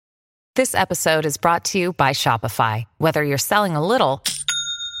This episode is brought to you by Shopify. Whether you're selling a little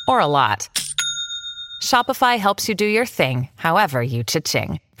or a lot, Shopify helps you do your thing, however you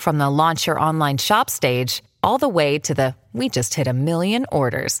cha-ching. From the launch your online shop stage, all the way to the we just hit 1 million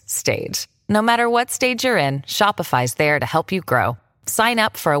orders stage. No matter what stage you're in, Shopify's there to help you grow. Sign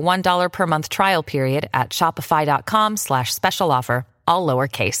up for a $1 per month trial period at shopify.com/special offer, all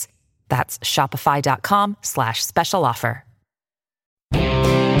lowercase. That's shopify.com/special offer.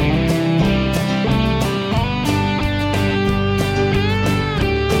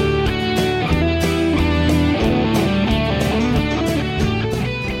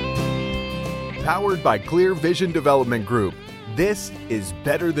 Powered by Clear Vision Development Group, this is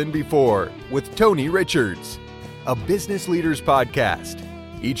Better Than Before with Tony Richards, a business leaders podcast.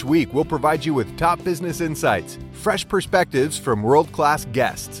 Each week, we'll provide you with top business insights, fresh perspectives from world-class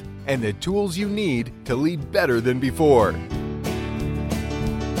guests, and the tools you need to lead better than before.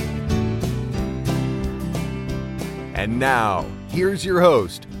 And now, here's your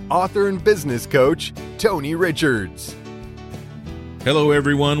host, author and business coach, Tony Richards. Hello,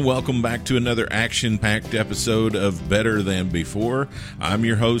 everyone. Welcome back to another action-packed episode of Better Than Before. I'm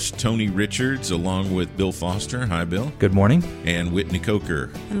your host, Tony Richards, along with Bill Foster. Hi, Bill. Good morning. And Whitney Coker.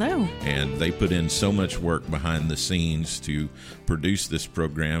 Hello. And they put in so much work behind the scenes to produce this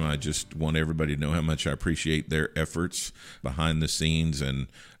program. I just want everybody to know how much I appreciate their efforts behind the scenes and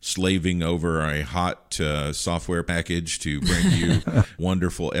slaving over a hot software package to bring you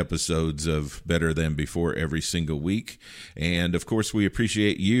wonderful episodes of Better Than Before every single week. And, of course, we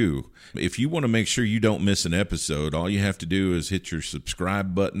appreciate you. If you want to make sure you don't miss an episode, all you have to do is hit your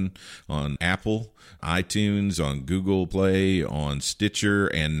subscribe button on Apple, iTunes, on Google Play, on Stitcher,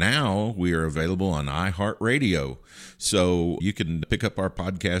 and now we are available on iHeartRadio. So you can pick up our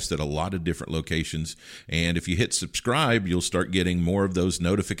podcast at a lot of different locations. And if you hit subscribe, you'll start getting more of those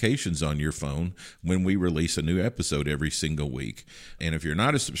notifications on your phone when we release a new episode every single week. And if you're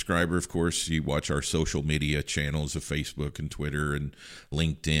not a subscriber, of course, you watch our social media channels of Facebook and Twitter and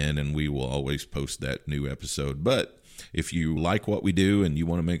LinkedIn, and we will always post that new episode. But if you like what we do and you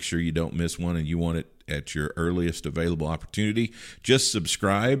want to make sure you don't miss one and you want it at your earliest available opportunity, just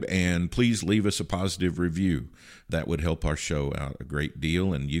subscribe and please leave us a positive review. That would help our show out a great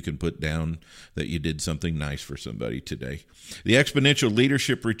deal, and you can put down that you did something nice for somebody today. The Exponential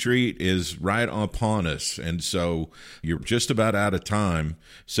Leadership Retreat is right upon us, and so you're just about out of time.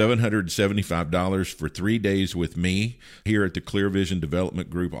 $775 for 3 days with me here at the Clear Vision Development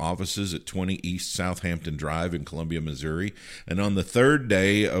Group offices at 20 East Southampton Drive in Columbia, Missouri. And on the third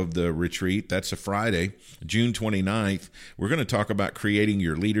day of the retreat, that's a Friday, June 29th, we're going to talk about creating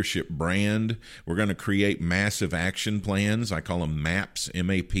your leadership brand. We're going to create massive action plans. I call them MAPs,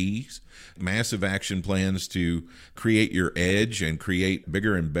 M-A-Ps, massive action plans to create your edge and create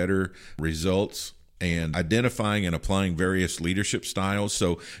bigger and better results, and identifying and applying various leadership styles.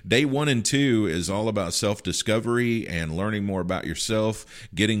 So day 1 and 2 is all about self-discovery and learning more about yourself,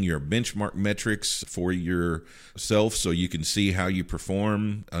 getting your benchmark metrics for yourself so you can see how you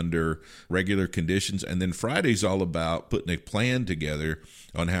perform under regular conditions. And then Friday's all about putting a plan together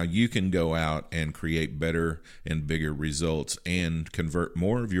on how you can go out and create better and bigger results and convert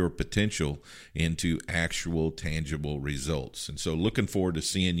more of your potential into actual tangible results. And so looking forward to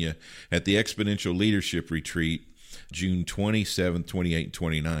seeing you at the Exponential Leadership Retreat, June 27th, 28th, and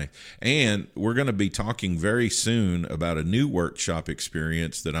 29th. And we're going to be talking very soon about a new workshop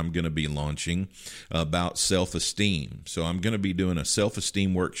experience that I'm going to be launching about self-esteem. So I'm going to be doing a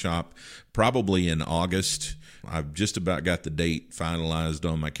self-esteem workshop probably in August. I've just about got the date finalized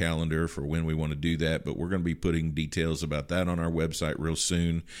on my calendar for when we want to do that, but we're going to be putting details about that on our website real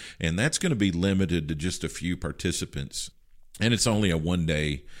soon. And that's going to be limited to just a few participants. And it's only a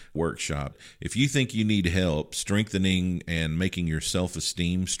 1-day workshop. If you think you need help strengthening and making your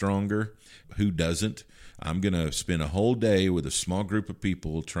self-esteem stronger, who doesn't? I'm going to spend a whole day with a small group of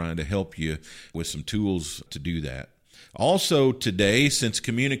people trying to help you with some tools to do that. Also today, since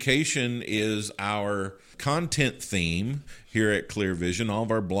communication is our content theme here at Clear Vision, all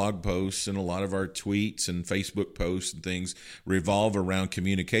of our blog posts and a lot of our tweets and Facebook posts and things revolve around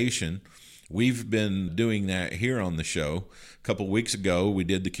communication. We've been doing that here on the show. A couple weeks ago, we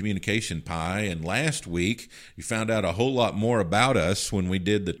did the communication pie, and last week, you found out a whole lot more about us when we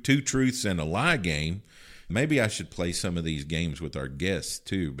did the 2 truths and a lie game. Maybe I should play some of these games with our guests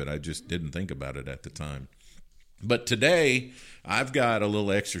too, but I just didn't think about it at the time. But today, I've got a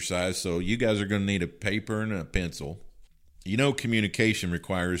little exercise, so you guys are going to need a paper and a pencil. You know, communication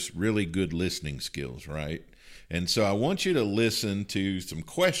requires really good listening skills, right? And so I want you to listen to some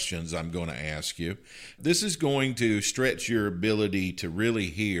questions I'm going to ask you. This is going to stretch your ability to really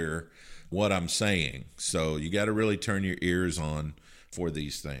hear what I'm saying. So you got to really turn your ears on for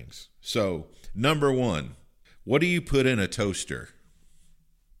these things. So, number 1, what do you put in a toaster?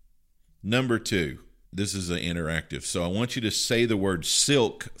 Number 2, this is an interactive. So I want you to say the word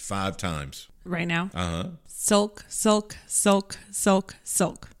silk 5 times. Right now? Uh-huh. Silk, silk, silk, silk,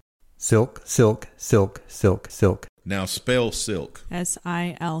 silk. Silk, silk, silk, silk, silk. Now spell silk.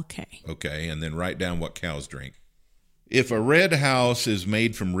 S-I-L-K. Okay, and then write down what cows drink. If a red house is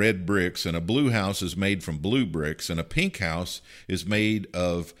made from red bricks, and a blue house is made from blue bricks, and a pink house is made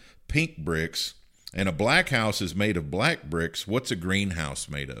of pink bricks, and a black house is made of black bricks, what's a green house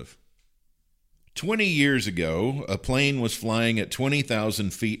made of? 20 years ago, a plane was flying at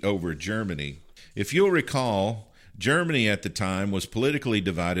 20,000 feet over Germany. If you'll recall, Germany at the time was politically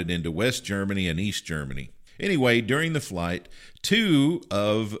divided into West Germany and East Germany. Anyway, during the flight, 2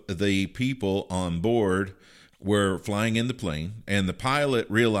 of the people on board were flying in the plane, and the pilot,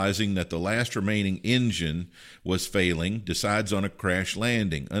 realizing that the last remaining engine was failing, decides on a crash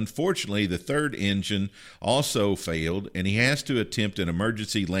landing. Unfortunately, the third engine also failed, and he has to attempt an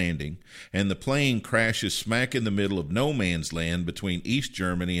emergency landing, and the plane crashes smack in the middle of no man's land between East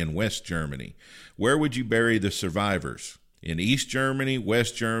Germany and West Germany. Where would you bury the survivors? In East Germany,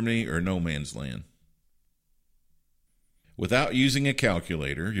 West Germany, or no man's land? Without using a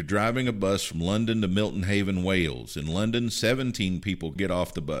calculator, you're driving a bus from London to Milton Haven, Wales. In London, 17 people get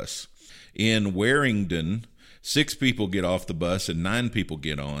off the bus. In Warrington, 6 people get off the bus and 9 people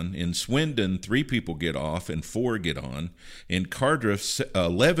get on. In Swindon, 3 people get off and 4 get on. In Cardiff,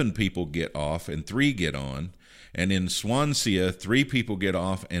 11 people get off and 3 get on. And in Swansea, 3 people get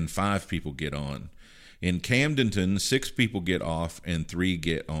off and 5 people get on. In Camdenton, 6 people get off and 3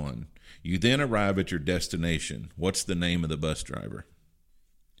 get on. You then arrive at your destination. What's the name of the bus driver?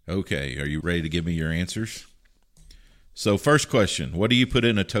 Okay, are you ready to give me your answers? So first question, what do you put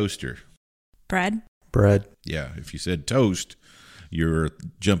in a toaster? Bread. Bread. Yeah, if you said toast, you're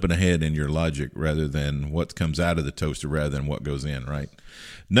jumping ahead in your logic rather than what comes out of the toaster rather than what goes in, right?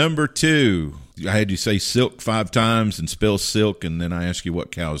 Number 2, I had you say silk 5 times and spell silk, and then I asked you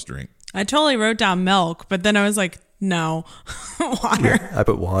what cows drink. I totally wrote down milk, but then I was like, no, water. Yeah, I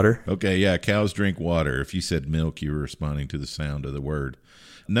put water. Okay, yeah, cows drink water. If you said milk, you were responding to the sound of the word.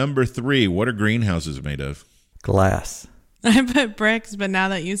 Number 3, what are greenhouses made of? Glass. I put bricks, but now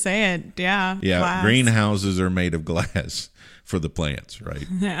that you say it, yeah. Yeah, glass. greenhouses are made of glass for the plants, right?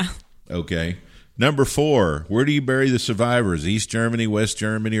 Yeah. Okay. Number 4, where do you bury the survivors? East Germany, West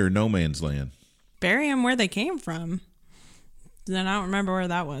Germany, or no man's land? Bury them where they came from. Then I don't remember where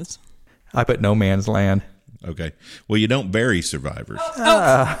that was. I put no man's land. Okay. Well, you don't bury survivors.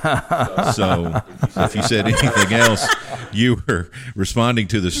 So if you said anything else, you were responding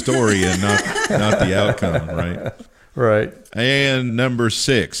to the story and not the outcome, right? Right. And number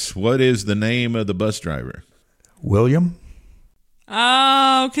 6, what is the name of the bus driver? William.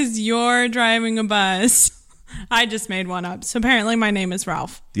 Oh, because you're driving a bus. I just made one up. So apparently my name is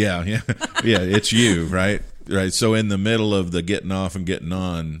Ralph. Yeah, it's you, right? Right. So in the middle of the getting off and getting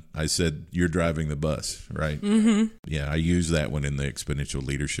on, I said, you're driving the bus, right? Mm-hmm. Yeah, I use that one in the Exponential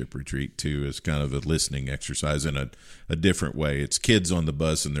Leadership Retreat, too, as kind of a listening exercise in a different way. It's kids on the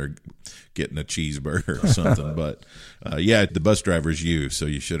bus and they're getting a cheeseburger or something. But, yeah, the bus driver's you, so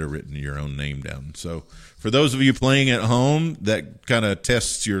you should have written your own name down. So for those of you playing at home, that kind of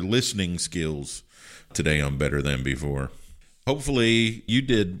tests your listening skills today on Better Than Before. Hopefully you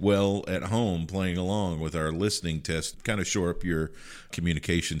did well at home playing along with our listening test, kind of shore up your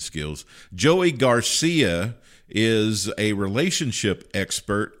communication skills. Joey Garcia is a relationship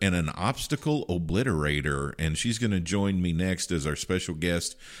expert and an obstacle obliterator, and she's going to join me next as our special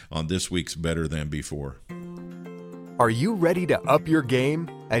guest on this week's Better Than Before. Are you ready to up your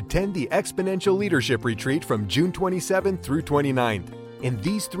game? Attend the Exponential Leadership Retreat from June 27th through 29th. In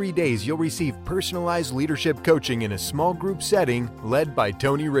these 3 days, you'll receive personalized leadership coaching in a small group setting led by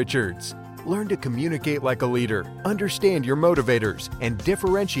Tony Richards. Learn to communicate like a leader, understand your motivators, and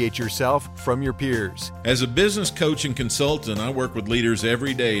differentiate yourself from your peers. As a business coach and consultant, I work with leaders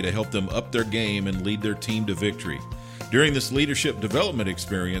every day to help them up their game and lead their team to victory. During this leadership development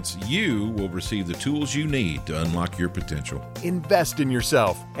experience, you will receive the tools you need to unlock your potential. Invest in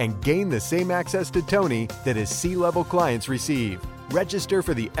yourself and gain the same access to Tony that his C-level clients receive. Register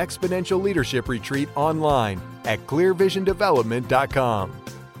for the Exponential Leadership Retreat online at clearvisiondevelopment.com.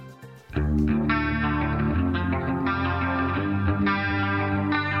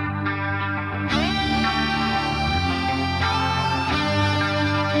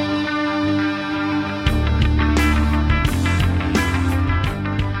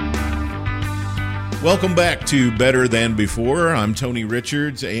 Welcome back to Better Than Before. I'm Tony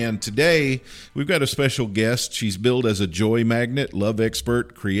Richards, and today we've got a special guest. She's billed as a joy magnet, love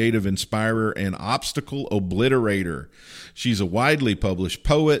expert, creative inspirer, and obstacle obliterator. She's a widely published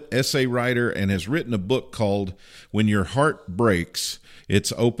poet, essay writer, and has written a book called When Your Heart Breaks,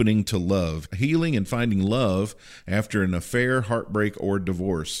 It's Opening to Love, Healing and Finding Love After an Affair, Heartbreak, or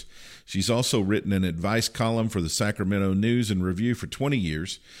Divorce. She's also written an advice column for the Sacramento News and Review for 20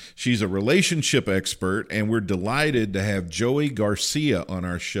 years. She's a relationship expert, and we're delighted to have Joey Garcia on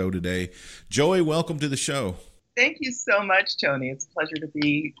our show today. Joey, welcome to the show. Thank you so much, Tony. It's a pleasure to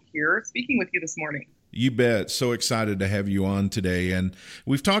be here speaking with you this morning. You bet. So excited to have you on today. And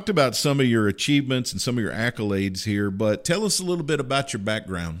we've talked about some of your achievements and some of your accolades here, but tell us a little bit about your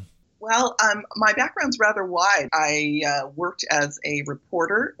background. Well, my background's rather wide. I worked as a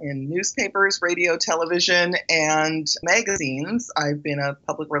reporter in newspapers, radio, television, and magazines. I've been a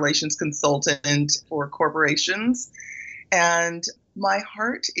public relations consultant for corporations, and my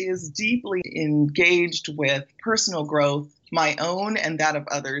heart is deeply engaged with personal growth, my own and that of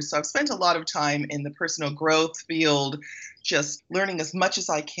others. So I've spent a lot of time in the personal growth field, just learning as much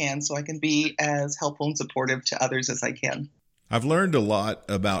as I can so I can be as helpful and supportive to others as I can. I've learned a lot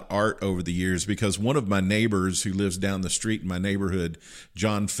about art over the years because one of my neighbors who lives down the street in my neighborhood,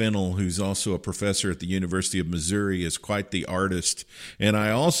 John Fennell, who's also a professor at the University of Missouri, is quite the artist. And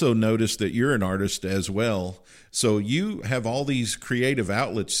I also noticed that you're an artist as well. So you have all these creative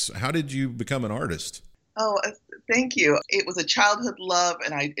outlets. How did you become an artist? Oh, thank you. It was a childhood love,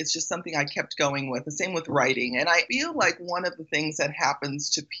 and it's just something I kept going with. The same with writing. And I feel like one of the things that happens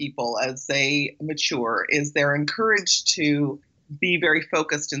to people as they mature is they're encouraged to be very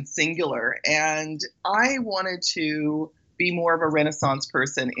focused and singular. And I wanted to be more of a Renaissance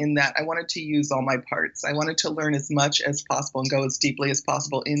person in that I wanted to use all my parts. I wanted to learn as much as possible and go as deeply as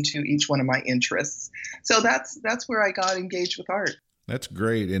possible into each one of my interests. So that's where I got engaged with art. That's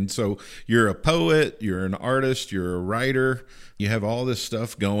great. And so you're a poet, you're an artist, you're a writer, you have all this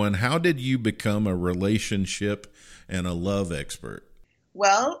stuff going. How did you become a relationship and a love expert?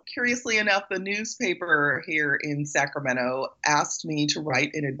 Well, curiously enough, the newspaper here in Sacramento asked me to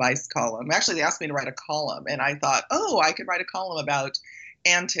write an advice column. Actually, they asked me to write a column, and I thought, I could write a column about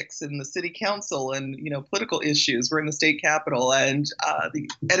antics in the city council and, political issues. We're in the state capitol. And the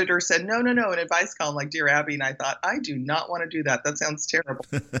editor said, no, an advice column like Dear Abby. And I thought, I do not want to do that. That sounds terrible.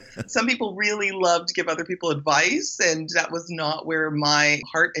 Some people really love to give other people advice, and that was not where my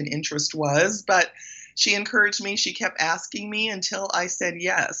heart and interest was. But she encouraged me. She kept asking me until I said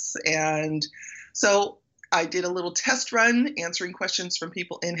yes. And so I did a little test run answering questions from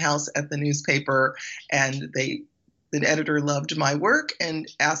people in-house at the newspaper, and the editor loved my work and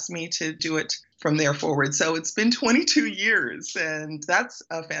asked me to do it from there forward. So it's been 22 years, and that's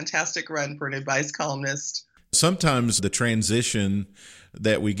a fantastic run for an advice columnist. Sometimes the transition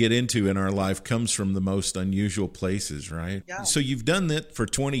that we get into in our life comes from the most unusual places, right? Yeah. So you've done that for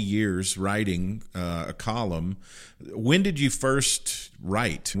 20 years, writing a column. When did you first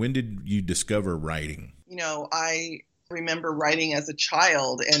write? When did you discover writing? I remember writing as a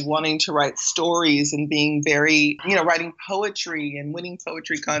child and wanting to write stories and being very, writing poetry and winning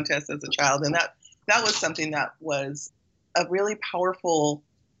poetry contests as a child. And that was something that was a really powerful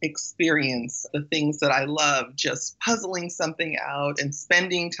experience. The things that I love, just puzzling something out and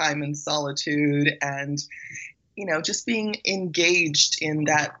spending time in solitude and, just being engaged in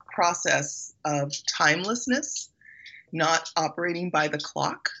that process of timelessness, not operating by the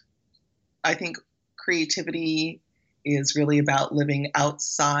clock. I think creativity is really about living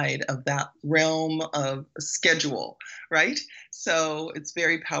outside of that realm of schedule, right? So it's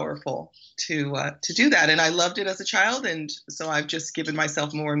very powerful to do that. And I loved it as a child. And so I've just given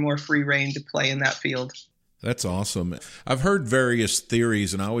myself more and more free rein to play in that field. That's awesome. I've heard various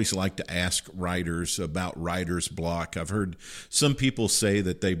theories, and I always like to ask writers about writer's block. I've heard some people say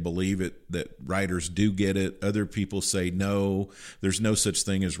that they believe it, that writers do get it. Other people say, no, there's no such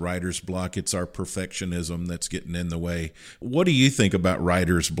thing as writer's block. It's our perfectionism that's getting in the way. What do you think about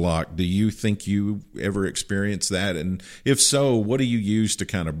writer's block? Do you think you ever experience that? And if so, what do you use to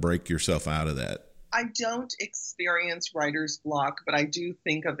kind of break yourself out of that? I don't experience writer's block, but I do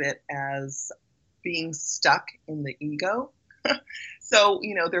think of it as being stuck in the ego. So,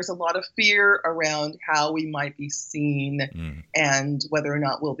 there's a lot of fear around how we might be seen and whether or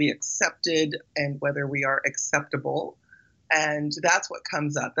not we'll be accepted and whether we are acceptable. And that's what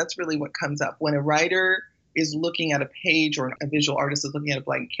comes up. That's really what comes up. When a writer is looking at a page or a visual artist is looking at a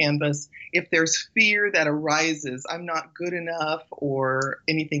blank canvas, if there's fear that arises, I'm not good enough or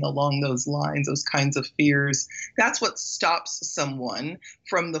anything along those lines, those kinds of fears, that's what stops someone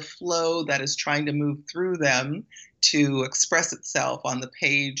from the flow that is trying to move through them to express itself on the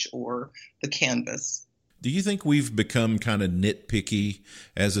page or the canvas. Do you think we've become kind of nitpicky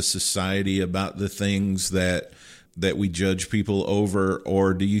as a society about the things that we judge people over,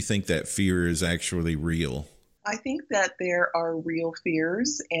 or do you think that fear is actually real? I think that there are real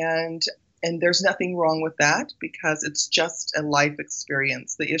fears, and there's nothing wrong with that because it's just a life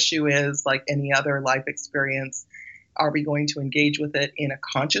experience. The issue is, like any other life experience, are we going to engage with it in a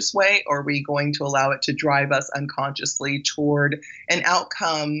conscious way, or are we going to allow it to drive us unconsciously toward an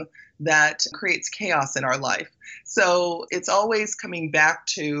outcome that creates chaos in our life? So it's always coming back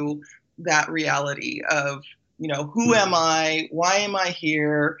to that reality of, who am I? Why am I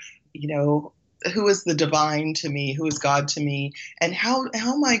here? Who is the divine to me? Who is God to me? And how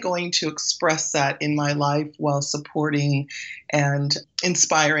am I going to express that in my life while supporting and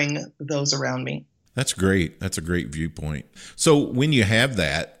inspiring those around me? That's great. That's a great viewpoint. So when you have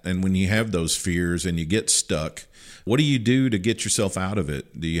that and when you have those fears and you get stuck, what do you do to get yourself out of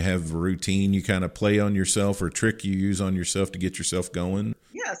it? Do you have a routine you kind of play on yourself or a trick you use on yourself to get yourself going?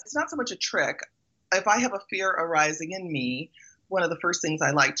 Yes, it's not so much a trick. If I have a fear arising in me, one of the first things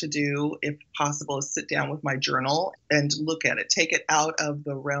I like to do, if possible, is sit down with my journal and look at it, take it out of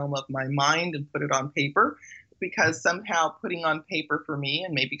the realm of my mind and put it on paper. Because somehow putting on paper for me,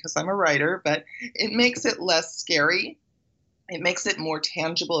 and maybe because I'm a writer, but it makes it less scary. It makes it more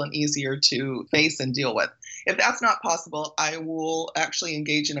tangible and easier to face and deal with. If that's not possible, I will actually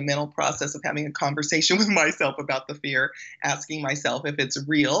engage in a mental process of having a conversation with myself about the fear, asking myself if it's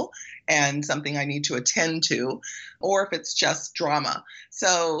real and something I need to attend to, or if it's just drama.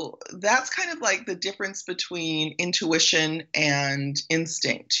 So that's kind of like the difference between intuition and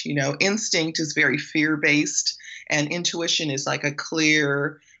instinct. Instinct is very fear-based, and intuition is like a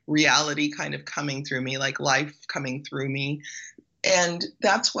clear reality kind of coming through me, like life coming through me. And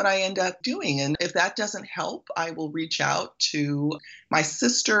that's what I end up doing. And if that doesn't help, I will reach out to my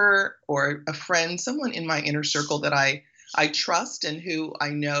sister or a friend, someone in my inner circle that I trust and who I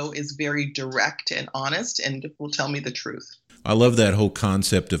know is very direct and honest and will tell me the truth. I love that whole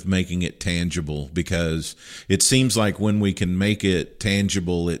concept of making it tangible, because it seems like when we can make it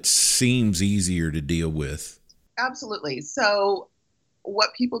tangible, it seems easier to deal with. Absolutely. So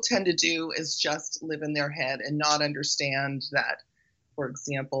what people tend to do is just live in their head and not understand that, for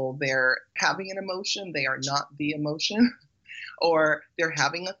example, they're having an emotion, they are not the emotion, or they're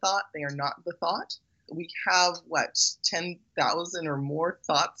having a thought, they are not the thought. We have, 10,000 or more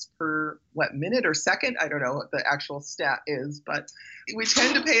thoughts per, minute or second? I don't know what the actual stat is, but we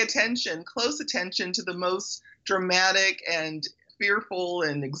tend to pay close attention to the most dramatic and fearful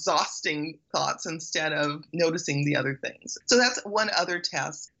and exhausting thoughts instead of noticing the other things. So that's one other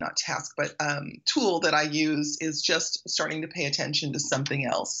tool that I use, is just starting to pay attention to something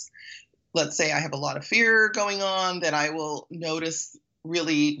else. Let's say I have a lot of fear going on, then I will notice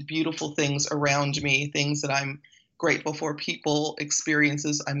really beautiful things around me, things that I'm grateful for, people,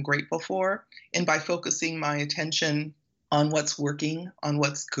 experiences I'm grateful for. And by focusing my attention on what's working, on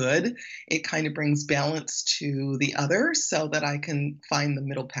what's good, it kind of brings balance to the other so that I can find the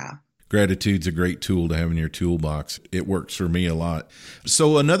middle path. Gratitude's a great tool to have in your toolbox. It works for me a lot.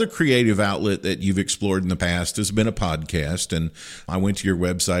 So another creative outlet that you've explored in the past has been a podcast. And I went to your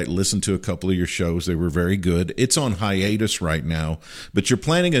website, listened to a couple of your shows. They were very good. It's on hiatus right now, but you're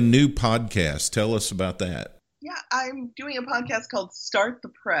planning a new podcast. Tell us about that. Yeah, I'm doing a podcast called Start the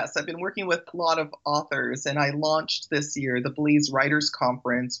Press. I've been working with a lot of authors, and I launched this year the Belize Writers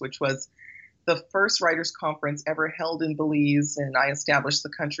Conference, which was the first writers conference ever held in Belize, and I established the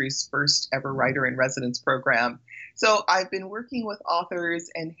country's first ever writer in residence program. So I've been working with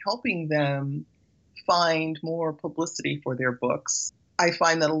authors and helping them find more publicity for their books. I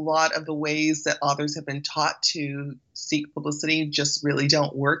find that a lot of the ways that authors have been taught to seek publicity just really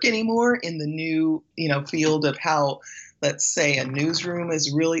don't work anymore in the new, field of how, let's say, a newsroom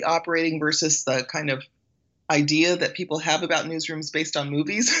is really operating versus the kind of idea that people have about newsrooms based on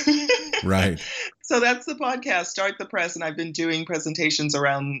movies. Right. So that's the podcast, Start the Press, and I've been doing presentations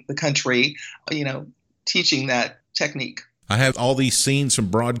around the country, teaching that technique. I have all these scenes from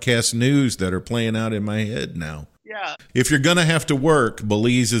broadcast news that are playing out in my head now. Yeah. If you're going to have to work,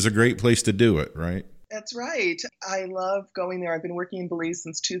 Belize is a great place to do it, right? That's right. I love going there. I've been working in Belize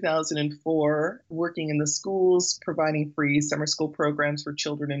since 2004, working in the schools, providing free summer school programs for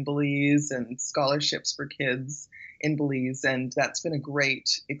children in Belize and scholarships for kids. in Belize, and that's been a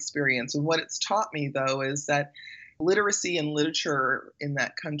great experience. And what it's taught me, though, is that literacy and literature in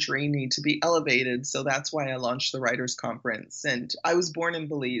that country need to be elevated. So that's why I launched the Writers' Conference. And I was born in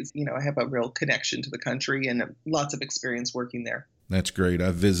Belize. I have a real connection to the country and lots of experience working there. That's great.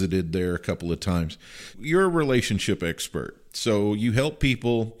 I've visited there a couple of times. You're a relationship expert, so you help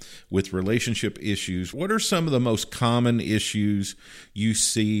people with relationship issues. What are some of the most common issues you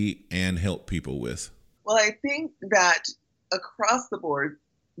see and help people with? Well, I think that across the board,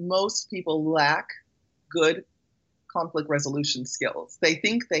 most people lack good conflict resolution skills. They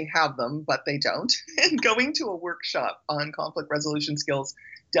think they have them, but they don't. And going to a workshop on conflict resolution skills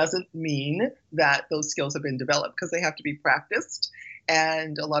doesn't mean that those skills have been developed, because they have to be practiced.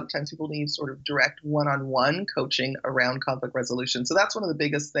 And a lot of times people need sort of direct one-on-one coaching around conflict resolution. So that's one of the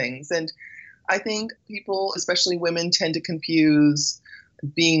biggest things. And I think people, especially women, tend to confuse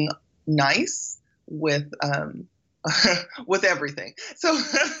being nice with with everything. So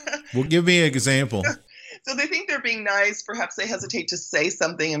well, give me an example. So they think they're being nice. Perhaps they hesitate to say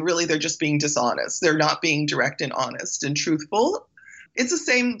something, and really they're just being dishonest. They're not being direct and honest and truthful. It's the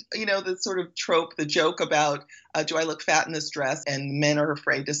same, the sort of trope, the joke about, do I look fat in this dress? And men are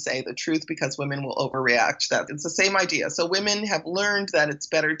afraid to say the truth because women will overreact. It's the same idea. So women have learned that it's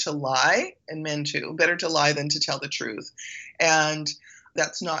better to lie, and men too, better to lie than to tell the truth. And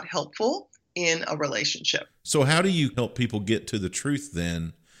that's not helpful in a relationship. So how do you help people get to the truth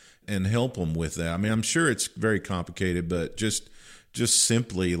then and help them with that? I mean, I'm sure it's very complicated, but just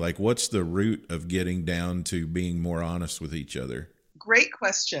simply, like, what's the root of getting down to being more honest with each other? Great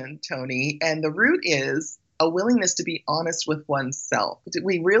question, Tony. And the root is a willingness to be honest with oneself.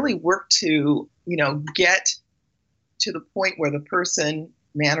 We really work to, get to the point where the person,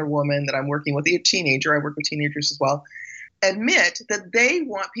 man or woman that I'm working with, a teenager, I work with teenagers as well, admit that they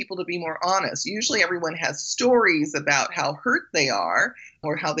want people to be more honest. Usually everyone has stories about how hurt they are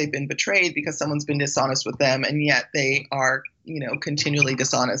or how they've been betrayed because someone's been dishonest with them, and yet they are, continually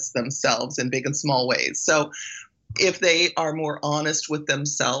dishonest themselves in big and small ways. So if they are more honest with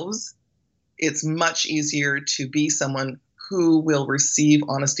themselves, it's much easier to be someone who will receive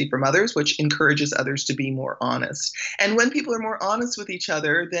honesty from others, which encourages others to be more honest. And when people are more honest with each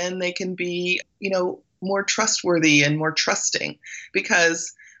other, then they can be, more trustworthy and more trusting,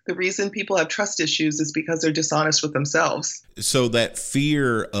 because the reason people have trust issues is because they're dishonest with themselves. So that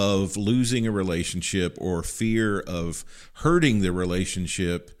fear of losing a relationship or fear of hurting the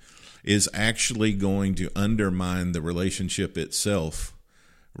relationship is actually going to undermine the relationship itself,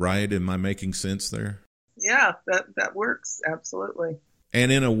 right? Am I making sense there? Yeah, that works. Absolutely.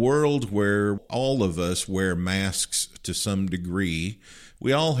 And in a world where all of us wear masks to some degree,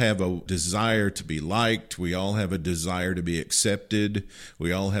 we all have a desire to be liked. We all have a desire to be accepted.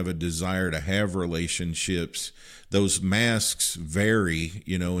 We all have a desire to have relationships. Those masks vary,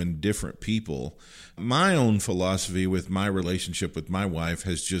 in different people. My own philosophy with my relationship with my wife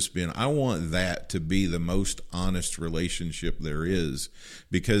has just been, I want that to be the most honest relationship there is,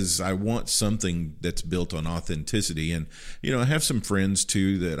 because I want something that's built on authenticity. And, I have some friends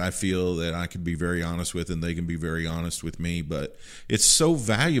too that I feel that I can be very honest with, and they can be very honest with me, but it's so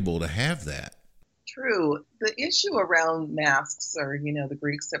valuable to have that. True. The issue around masks, or, the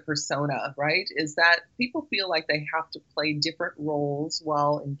Greeks said persona, right, is that people feel like they have to play different roles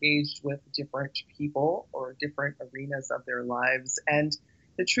while engaged with different people or different arenas of their lives. And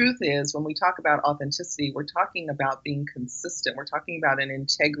the truth is, when we talk about authenticity, we're talking about being consistent. We're talking about an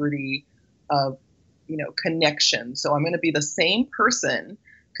integrity of, connection. So I'm going to be the same person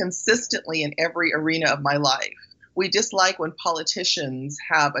consistently in every arena of my life. We dislike when politicians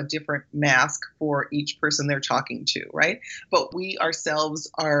have a different mask for each person they're talking to, right? But we ourselves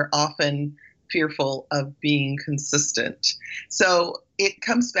are often fearful of being consistent. So it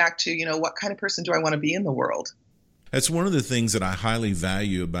comes back to, what kind of person do I want to be in the world? That's one of the things that I highly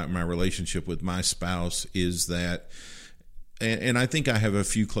value about my relationship with my spouse is that, and I think I have a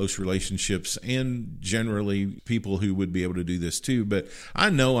few close relationships and generally people who would be able to do this too, but I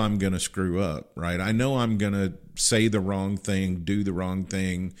know I'm going to screw up, right? I know I'm going to say the wrong thing, do the wrong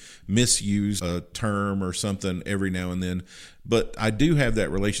thing, misuse a term or something every now and then. But I do have that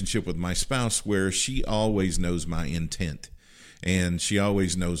relationship with my spouse where she always knows my intent and she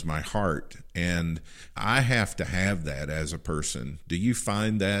always knows my heart. And I have to have that as a person. Do you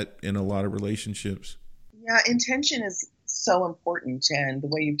find that in a lot of relationships? Yeah, intention is so important, and the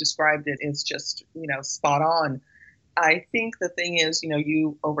way you've described it is just, spot on. I think the thing is,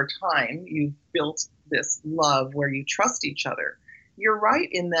 you over time, you've built this love where you trust each other. You're right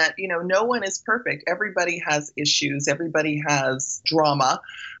in that, no one is perfect. Everybody has issues. Everybody has drama.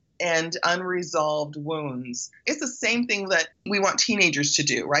 and unresolved wounds. It's the same thing that we want teenagers to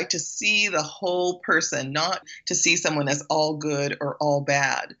do, right? To see the whole person, not to see someone as all good or all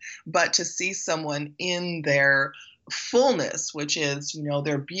bad, but to see someone in their fullness, which is,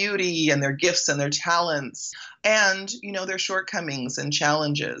 their beauty and their gifts and their talents and, their shortcomings and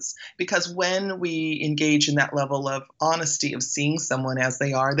challenges. Because when we engage in that level of honesty of seeing someone as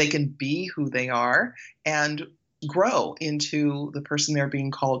they are, they can be who they are and grow into the person they're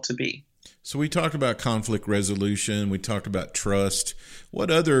being called to be. So we talked about conflict resolution. We talked about trust.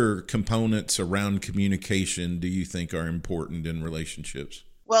 What other components around communication do you think are important in relationships?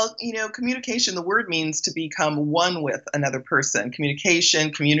 Well, communication, the word means to become one with another person.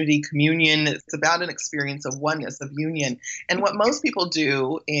 Communication, community, communion, it's about an experience of oneness, of union. And what most people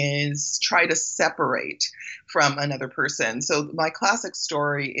do is try to separate from another person. So my classic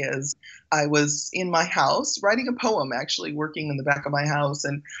story is I was in my house writing a poem, actually working in the back of my house,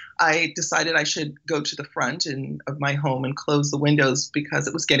 and I decided I should go to the front of my home and close the windows because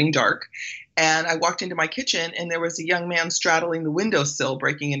it was getting dark. And I walked into my kitchen and there was a young man straddling the windowsill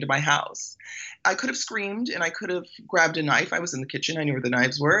breaking into my house. I could have screamed and I could have grabbed a knife. I was in the kitchen. I knew where the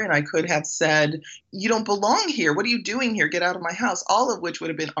knives were. And I could have said, "You don't belong here. What are you doing here? Get out of my house." All of which would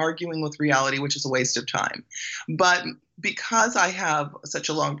have been arguing with reality, which is a waste of time. But because I have such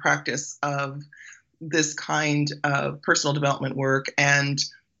a long practice of this kind of personal development work and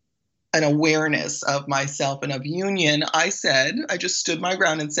an awareness of myself and of union, I just stood my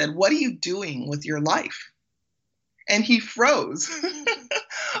ground and said, "What are you doing with your life?" And he froze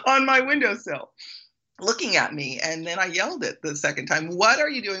on my windowsill, looking at me. And then I yelled it the second time, "What are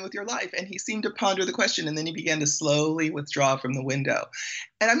you doing with your life?" And he seemed to ponder the question. And then he began to slowly withdraw from the window.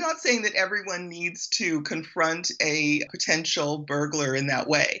 And I'm not saying that everyone needs to confront a potential burglar in that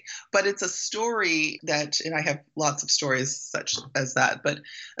way, but it's a story that, and I have lots of stories such as that, but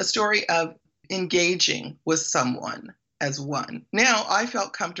a story of engaging with someone as one. Now, I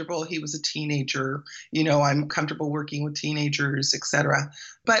felt comfortable. He was a teenager. I'm comfortable working with teenagers, etc.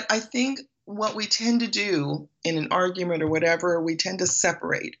 But I think what we tend to do in an argument or whatever, we tend to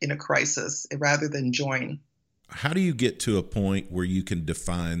separate in a crisis rather than join. How do you get to a point where you can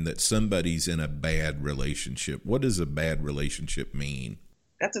define that somebody's in a bad relationship? What does a bad relationship mean?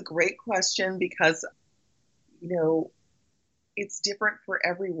 That's a great question because, it's different for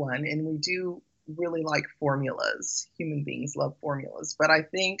everyone. And we do really like formulas. Human beings love formulas. But I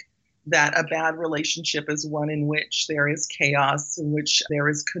think that a bad relationship is one in which there is chaos, in which there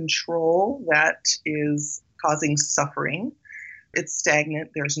is control that is causing suffering. It's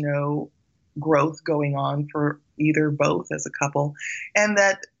stagnant. There's no growth going on for either, both as a couple, and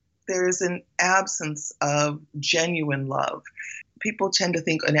that there's an absence of genuine love. People tend to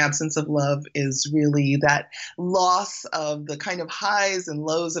think an absence of love is really that loss of the kind of highs and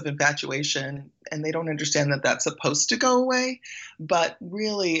lows of infatuation, and they don't understand that that's supposed to go away. But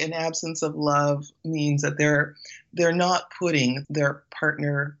really, an absence of love means that they're not putting their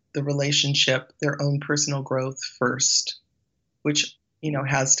partner, the relationship, their own personal growth first, which,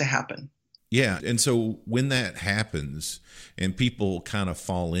 has to happen. Yeah. And so when that happens and people kind of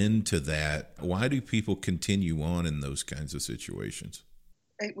fall into that, why do people continue on in those kinds of situations?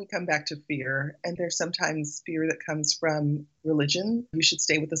 We come back to fear. And there's sometimes fear that comes from religion. You should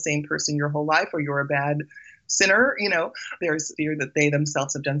stay with the same person your whole life or you're a bad sinner. There's fear that they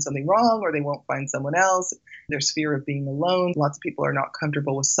themselves have done something wrong or they won't find someone else. There's fear of being alone. Lots of people are not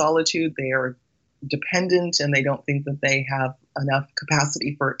comfortable with solitude. They are dependent and they don't think that they have enough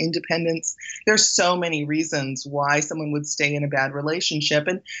capacity for independence. There's so many reasons why someone would stay in a bad relationship.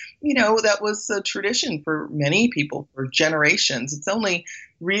 And, that was a tradition for many people for generations. It's only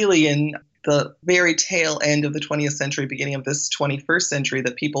really in the very tail end of the 20th century, beginning of this 21st century,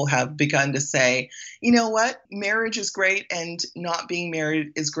 that people have begun to say, you know what, marriage is great and not being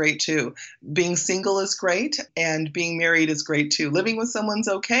married is great too. Being single is great and being married is great too. Living with someone's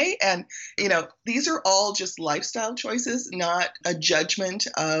okay. And, these are all just lifestyle choices, not a judgment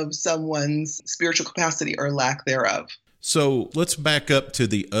of someone's spiritual capacity or lack thereof. So let's back up to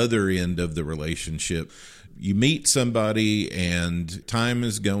the other end of the relationship. You meet somebody and time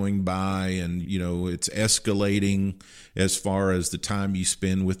is going by and, it's escalating as far as the time you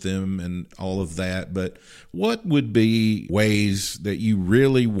spend with them and all of that. But what would be ways that you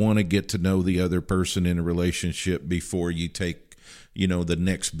really want to get to know the other person in a relationship before you take, the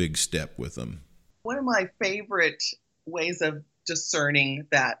next big step with them? One of my favorite ways of discerning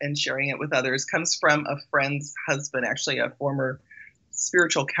that and sharing it with others comes from a friend's husband, actually a former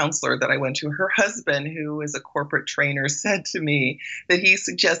spiritual counselor that I went to. Her husband, who is a corporate trainer, said to me that he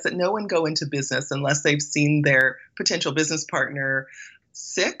suggests that no one go into business unless they've seen their potential business partner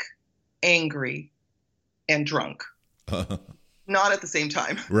sick, angry, and drunk. Not at the same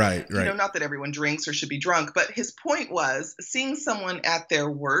time. Right. Not that everyone drinks or should be drunk, but his point was seeing someone at their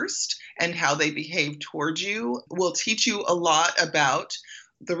worst and how they behave towards you will teach you a lot about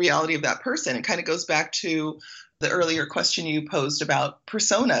the reality of that person. It kind of goes back to the earlier question you posed about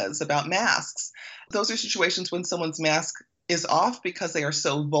personas, about masks. Those are situations when someone's mask is off because they are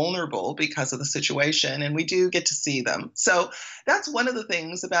so vulnerable because of the situation, and we do get to see them. So that's one of the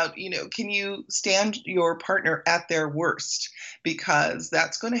things about, can you stand your partner at their worst? Because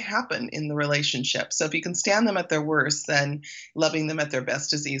that's going to happen in the relationship. So if you can stand them at their worst, then loving them at their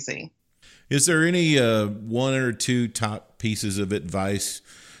best is easy. Is there any one or two top pieces of advice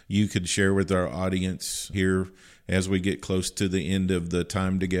you could share with our audience here as we get close to the end of the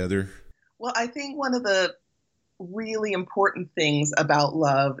time together? Well, I think one of the really important things about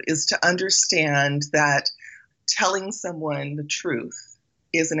love is to understand that telling someone the truth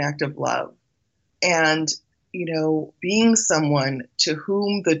is an act of love. And, being someone to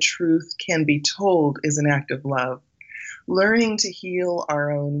whom the truth can be told is an act of love. Learning to heal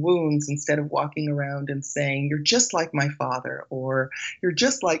our own wounds instead of walking around and saying, you're just like my father, or you're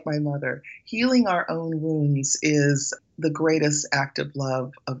just like my mother. Healing our own wounds is the greatest act of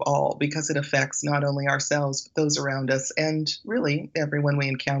love of all, because it affects not only ourselves, but those around us, and really everyone we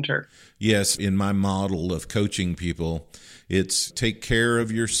encounter. Yes, in my model of coaching people, it's take care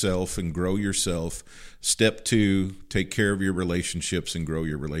of yourself and grow yourself. Step 2, take care of your relationships and grow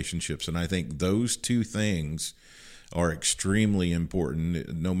your relationships. And I think those two things are extremely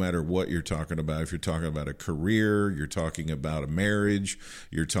important, no matter what you're talking about. If you're talking about a career, you're talking about a marriage,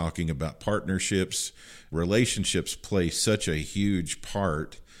 you're talking about partnerships, relationships play such a huge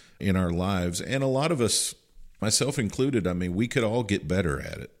part in our lives. And a lot of us, myself included, we could all get better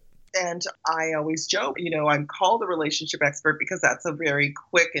at it. And I always joke, I'm called a relationship expert because that's a very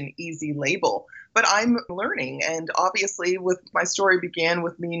quick and easy label. But I'm learning. And obviously, with my story began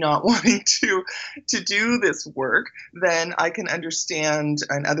with me not wanting to do this work, then I can understand,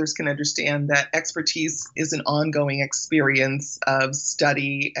 and others can understand, that expertise is an ongoing experience of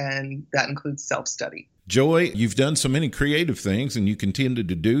study, and that includes self-study. Joy, you've done so many creative things and you continue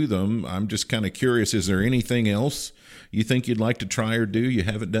to do them. I'm just kind of curious, is there anything else you think you'd like to try or do you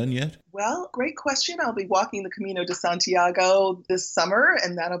haven't done yet? Well, great question. I'll be walking the Camino de Santiago this summer,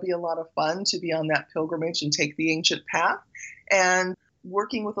 and that'll be a lot of fun to be on that pilgrimage and take the ancient path. And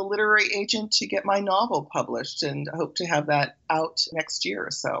working with a literary agent to get my novel published, and I hope to have that out next year.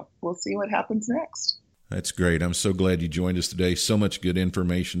 So we'll see what happens next. That's great. I'm so glad you joined us today. So much good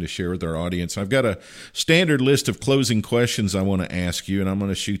information to share with our audience. I've got a standard list of closing questions I want to ask you, and I'm going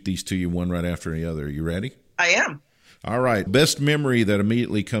to shoot these to you one right after the other. Are you ready? I am. All right. Best memory that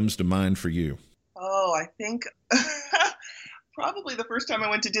immediately comes to mind for you? Oh, I think probably the first time I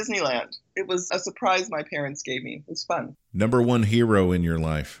went to Disneyland. It was a surprise my parents gave me. It was fun. Number one hero in your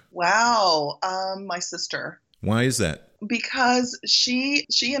life? Wow. My sister. Why is that? Because she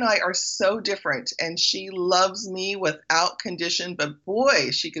and I are so different, and she loves me without condition, but boy,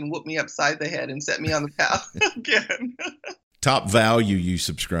 she can whoop me upside the head and set me on the path again. Top value you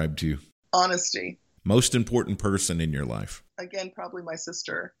subscribe to? Honesty. Most important person in your life? Again, probably my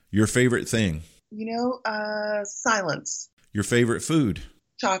sister. Your favorite thing? Silence. Your favorite food?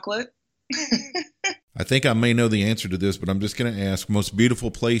 Chocolate. I think I may know the answer to this, but I'm just going to ask, most beautiful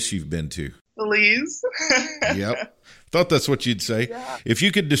place you've been to? Belize. Yep. Thought that's what you'd say. Yeah. If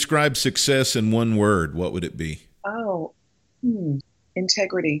you could describe success in one word, what would it be?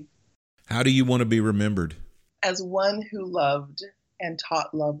 Integrity. How do you want to be remembered? As one who loved and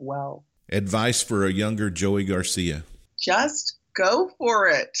taught love well. Advice for a younger Joey Garcia? Just go for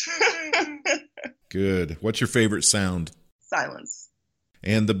it. Good. What's your favorite sound? Silence.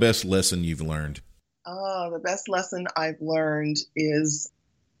 And the best lesson you've learned? The best lesson I've learned is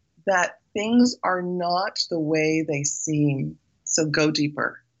that things are not the way they seem. So go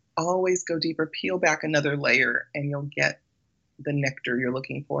deeper. Always go deeper. Peel back another layer and you'll get the nectar you're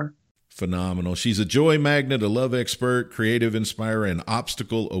looking for. Phenomenal. She's a joy magnet, a love expert, creative inspirer, and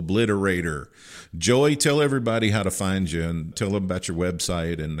obstacle obliterator. Joy, tell everybody how to find you and tell them about your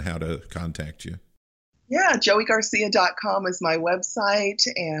website and how to contact you. Yeah, joeygarcia.com is my website,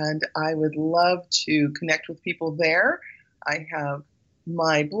 and I would love to connect with people there. I have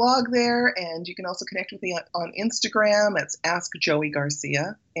my blog there, and you can also connect with me on Instagram. It's Ask Joey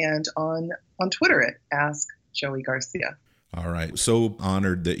Garcia, and on Twitter at Ask Joey Garcia. All right. So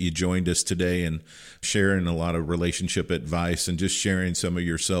honored that you joined us today and sharing a lot of relationship advice and just sharing some of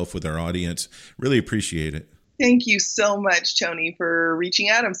yourself with our audience. Really appreciate it. Thank you so much, Tony, for reaching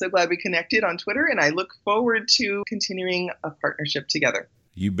out. I'm so glad we connected on Twitter, and I look forward to continuing a partnership together.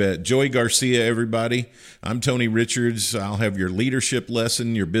 You bet. Joey Garcia, everybody. I'm Tony Richards. I'll have your leadership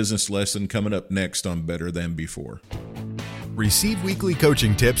lesson, your business lesson coming up next on Better Than Before. Receive weekly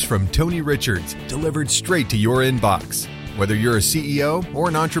coaching tips from Tony Richards delivered straight to your inbox. Whether you're a CEO or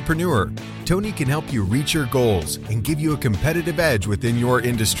an entrepreneur, Tony can help you reach your goals and give you a competitive edge within your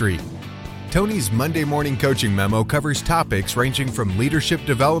industry. Tony's Monday morning coaching memo covers topics ranging from leadership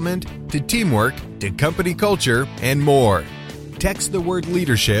development to teamwork to company culture and more. Text the word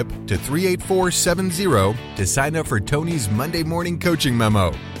leadership to 38470 to sign up for Tony's Monday morning coaching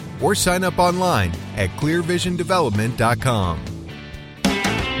memo, or sign up online at clearvisiondevelopment.com.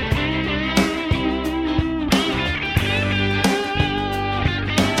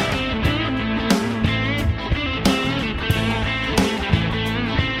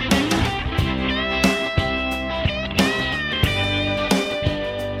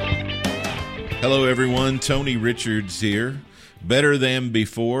 Hello, everyone. Tony Richards here. Better Than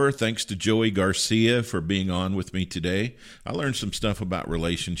Before. Thanks to Joey Garcia for being on with me today. I learned some stuff about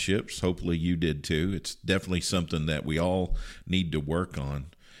relationships. Hopefully you did too. It's definitely something that we all need to work on.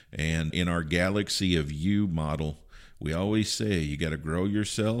 And in our Galaxy of You model, we always say you got to grow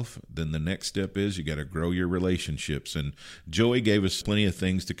yourself. Then the next step is you got to grow your relationships. And Joey gave us plenty of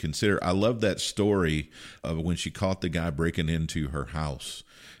things to consider. I love that story of when she caught the guy breaking into her house.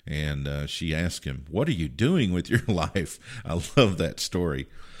 And she asked him, "What are you doing with your life?" I love that story.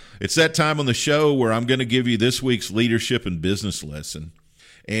 It's that time on the show where I'm going to give you this week's leadership and business lesson.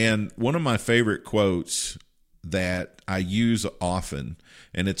 And one of my favorite quotes that I use often,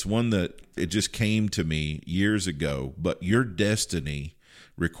 and it's one that it just came to me years ago, but your destiny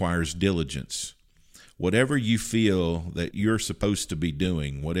requires diligence. Whatever you feel that you're supposed to be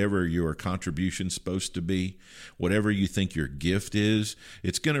doing, whatever your contribution's supposed to be, whatever you think your gift is,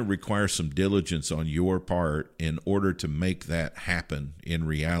 it's going to require some diligence on your part in order to make that happen in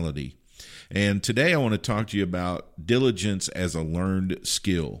reality. And today I want to talk to you about diligence as a learned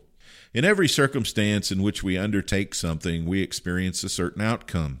skill. In every circumstance in which we undertake something, we experience a certain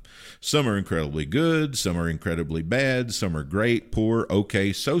outcome. Some are incredibly good, some are incredibly bad, some are great, poor,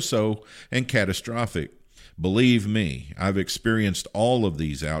 okay, so-so, and catastrophic. Believe me, I've experienced all of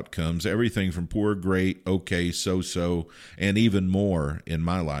these outcomes, everything from poor, great, okay, so-so, and even more in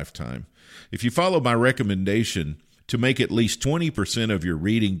my lifetime. If you follow my recommendation to make at least 20% of your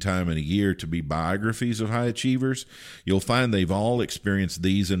reading time in a year to be biographies of high achievers, you'll find they've all experienced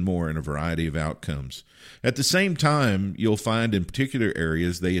these and more in a variety of outcomes. At the same time, you'll find in particular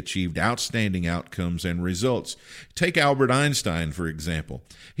areas they achieved outstanding outcomes and results. Take Albert Einstein, for example.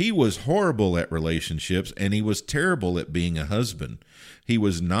 He was horrible at relationships, and he was terrible at being a husband. He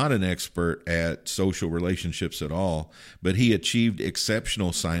was not an expert at social relationships at all, but he achieved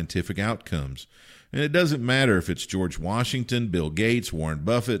exceptional scientific outcomes. And it doesn't matter if it's George Washington, Bill Gates, Warren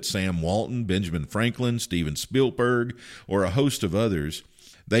Buffett, Sam Walton, Benjamin Franklin, Steven Spielberg, or a host of others.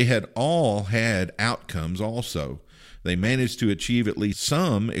 They had all had outcomes also. They managed to achieve at least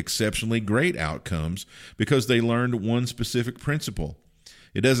some exceptionally great outcomes because they learned one specific principle.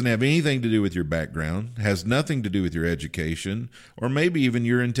 It doesn't have anything to do with your background, has nothing to do with your education, or maybe even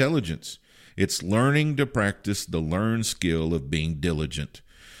your intelligence. It's learning to practice the learned skill of being diligent.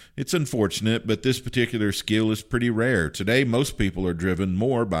 It's unfortunate, but this particular skill is pretty rare. Today, most people are driven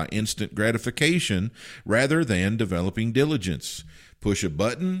more by instant gratification rather than developing diligence. Push a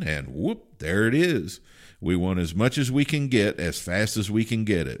button and whoop, there it is. We want as much as we can get as fast as we can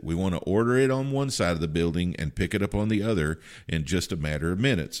get it. We want to order it on one side of the building and pick it up on the other in just a matter of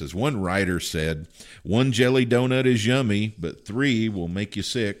minutes. As one writer said, 1 jelly donut is yummy, but 3 will make you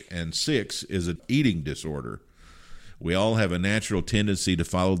sick, and 6 is an eating disorder. We all have a natural tendency to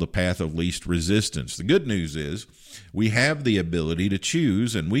follow the path of least resistance. The good news is we have the ability to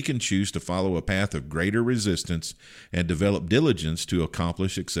choose, and we can choose to follow a path of greater resistance and develop diligence to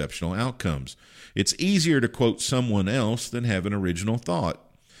accomplish exceptional outcomes. It's easier to quote someone else than have an original thought.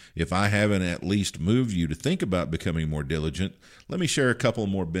 If I haven't at least moved you to think about becoming more diligent, let me share a couple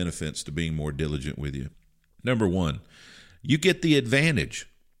more benefits to being more diligent with you. Number 1, you get the advantage.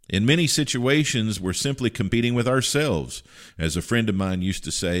 In many situations, we're simply competing with ourselves. As a friend of mine used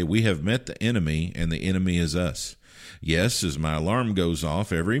to say, we have met the enemy, and the enemy is us. Yes, as my alarm goes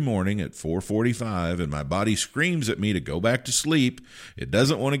off every morning at 4:45 and my body screams at me to go back to sleep, it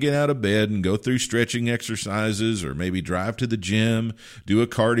doesn't want to get out of bed and go through stretching exercises or maybe drive to the gym, do a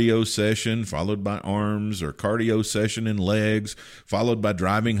cardio session followed by arms, or cardio session and legs, followed by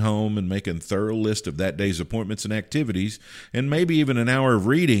driving home and making a thorough list of that day's appointments and activities, and maybe even an hour of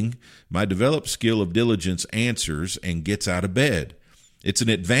reading. My developed skill of diligence answers and gets out of bed. It's an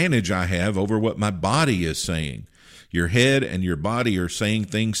advantage I have over what my body is saying. Your head and your body are saying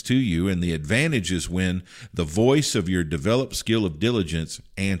things to you, and the advantage is when the voice of your developed skill of diligence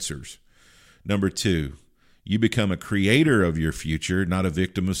answers. Number 2, you become a creator of your future, not a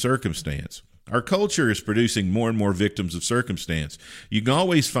victim of circumstance. Our culture is producing more and more victims of circumstance. You can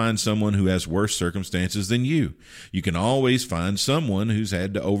always find someone who has worse circumstances than you. You can always find someone who's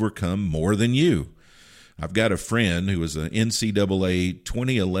had to overcome more than you. I've got a friend who was an NCAA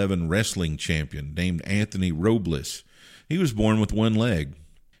 2011 wrestling champion named Anthony Robles. He was born with one leg.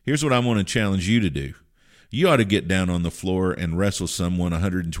 Here's what I want to challenge you to do. You ought to get down on the floor and wrestle someone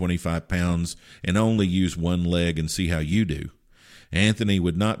 125 pounds and only use one leg and see how you do. Anthony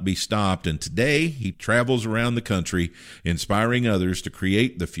would not be stopped, and today he travels around the country inspiring others to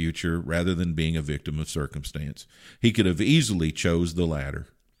create the future rather than being a victim of circumstance. He could have easily chose the latter.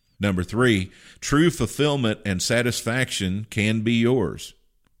 Number 3, true fulfillment and satisfaction can be yours,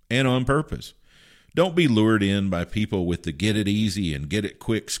 and on purpose. Don't be lured in by people with the get it easy and get it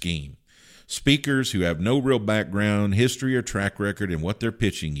quick scheme. Speakers who have no real background, history, or track record in what they're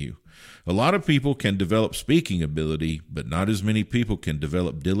pitching you. A lot of people can develop speaking ability, but not as many people can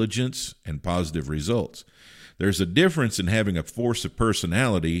develop diligence and positive results. There's a difference in having a force of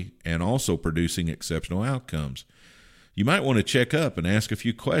personality and also producing exceptional outcomes. You might want to check up and ask a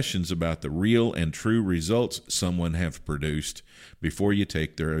few questions about the real and true results someone have produced before you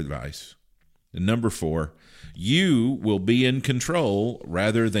take their advice. And number 4, you will be in control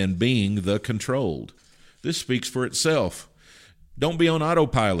rather than being the controlled. This speaks for itself. Don't be on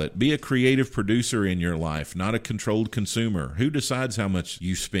autopilot. Be a creative producer in your life, not a controlled consumer. Who decides how much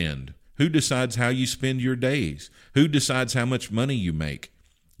you spend? Who decides how you spend your days? Who decides how much money you make?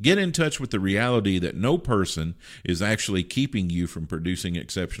 Get in touch with the reality that no person is actually keeping you from producing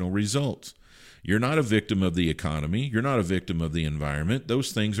exceptional results. You're not a victim of the economy. You're not a victim of the environment.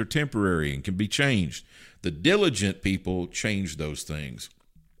 Those things are temporary and can be changed. The diligent people change those things.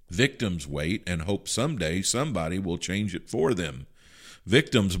 Victims wait and hope someday somebody will change it for them.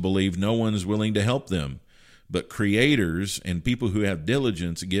 Victims believe no one is willing to help them. But creators and people who have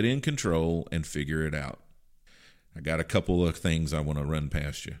diligence get in control and figure it out. I got a couple of things I want to run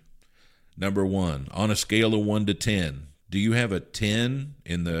past you. Number 1, on a scale of 1 to 10, do you have a 10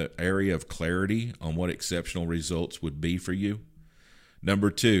 in the area of clarity on what exceptional results would be for you?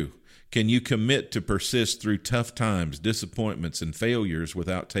 Number 2, can you commit to persist through tough times, disappointments, and failures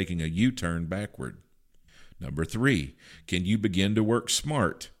without taking a U-turn backward? Number 3, can you begin to work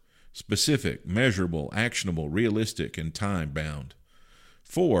smart, specific, measurable, actionable, realistic, and time-bound?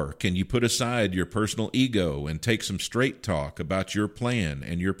 4, can you put aside your personal ego and take some straight talk about your plan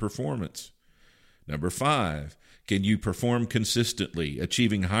and your performance? Number 5, can you perform consistently,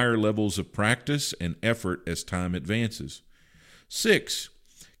 achieving higher levels of practice and effort as time advances? 6,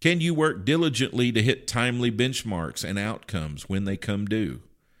 can you work diligently to hit timely benchmarks and outcomes when they come due?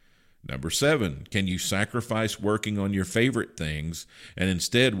 Number 7, can you sacrifice working on your favorite things and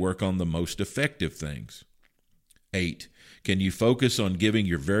instead work on the most effective things? 8, can you focus on giving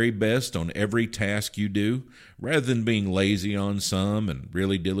your very best on every task you do rather than being lazy on some and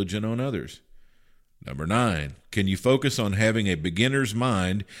really diligent on others? Number 9, can you focus on having a beginner's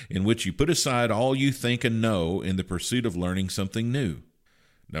mind in which you put aside all you think and know in the pursuit of learning something new?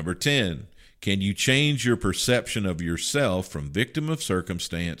 Number 10, can you change your perception of yourself from victim of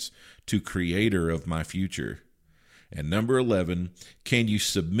circumstance to creator of my future? And number 11, can you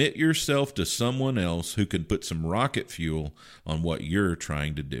submit yourself to someone else who can put some rocket fuel on what you're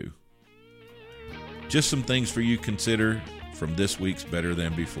trying to do? Just some things for you to consider from this week's Better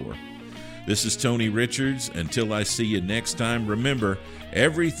Than Before. This is Tony Richards. Until I see you next time, remember,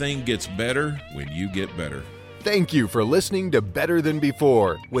 everything gets better when you get better. Thank you for listening to Better Than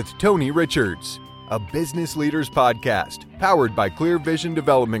Before with Tony Richards, a business leaders podcast powered by Clear Vision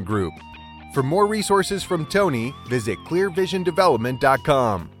Development Group. For more resources from Tony, visit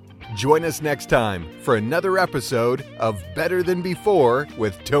clearvisiondevelopment.com. Join us next time for another episode of Better Than Before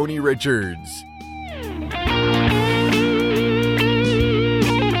with Tony Richards.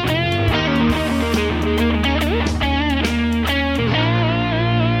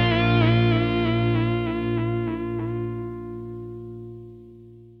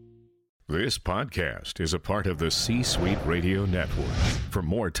 This podcast is a part of the C-Suite Radio Network. For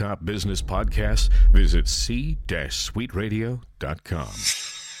more top business podcasts, visit c-suiteradio.com.